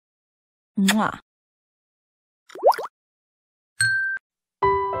Mwah.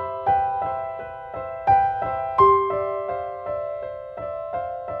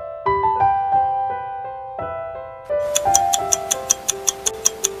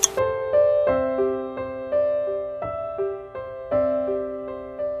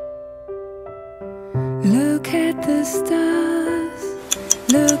 Look at the stars,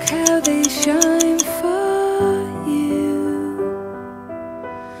 look how they shine for you,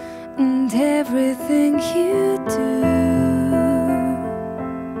 and everything you do.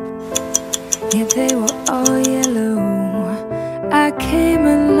 Yeah, they were all yellow. I came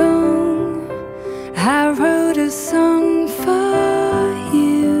along, I wrote a song for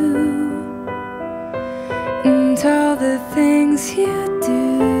you, and all the things you do.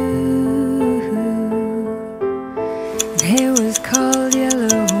 It was called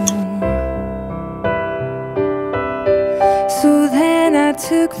yellow. So then I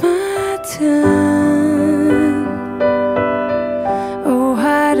took my turn. Oh,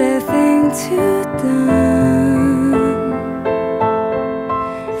 what a thing to done.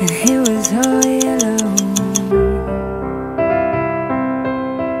 And it was all yellow.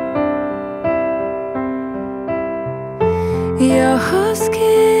 Your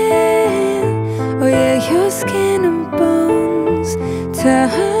skin, oh yeah, your skin and bones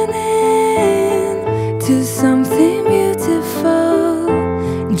turning to something beautiful.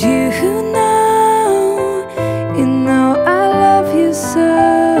 And you know I love you so.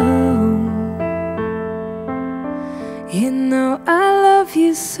 You know I love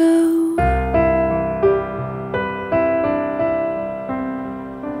you so.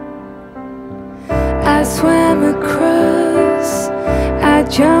 I swam across, I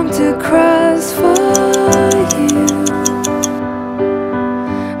jumped across for you.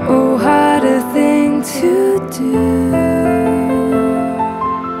 Oh, what a thing to do.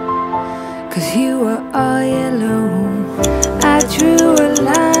 'Cause you were all yellow. I drew a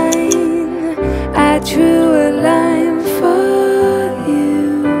line, I drew a line for you.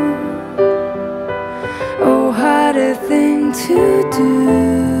 Oh, what a thing to do.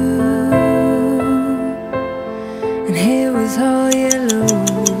 And it was all yellow.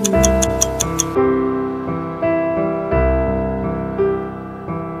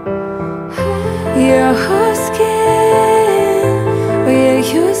 Your skin, oh yeah,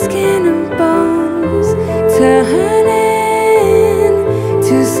 your skin and bones turning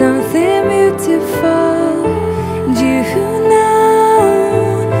to something beautiful. And you know,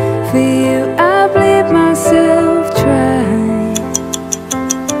 for you I bleed myself dry.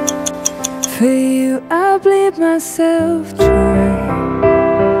 For you I bleed myself dry.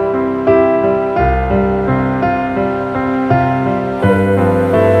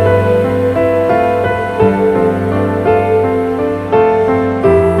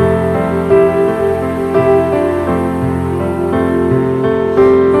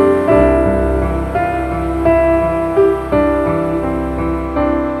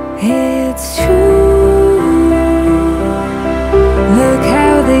 It's true. Look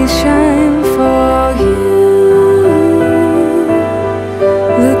how they shine for you.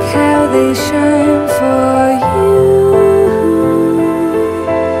 Look how they shine for you.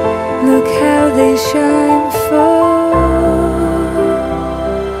 Look how they shine for.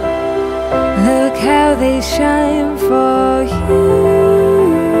 Look how they shine for you.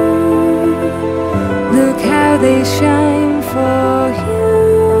 Look how they shine for you.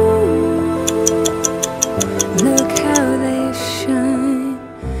 Look how they shine.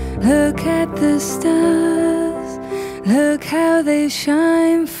 Look at the stars. Look how they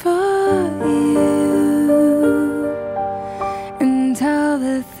shine for you. And all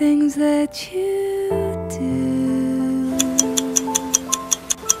the things that you do.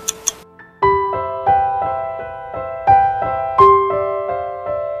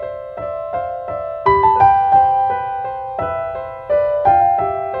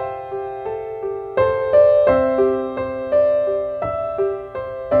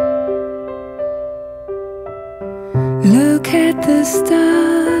 Look at the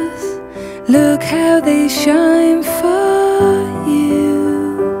stars, look how they shine for you,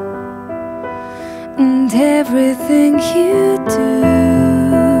 and everything you do.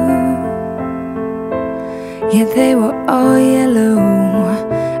 Yeah, they were all yellow.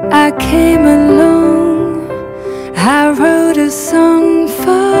 I came along, I wrote a song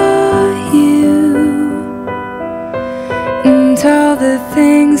for you, and all the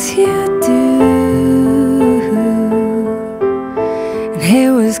things you do. It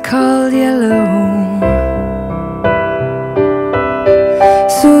was called yellow.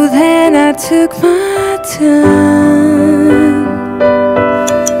 So then I took my turn.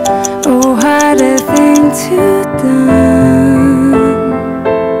 Oh,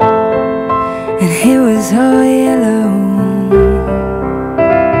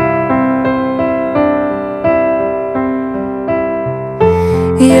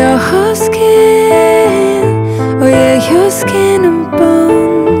 Your skin, oh yeah, your skin and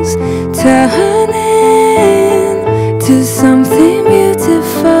bones turning to something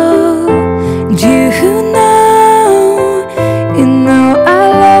beautiful. And you know I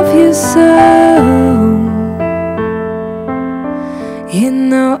love you so. You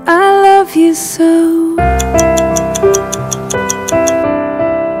know I love you so.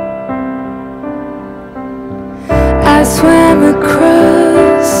 I swam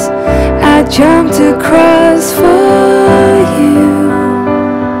across, I jumped across for you.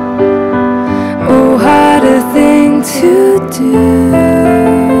 Oh, what a thing to do.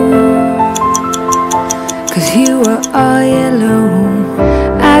 'Cause you were all yellow.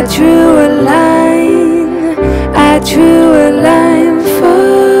 I drew a line, I drew a line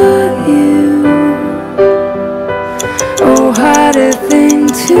for you. Oh, what a thing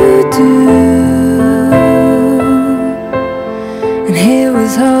to do. And it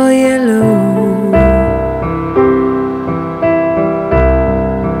was all yellow.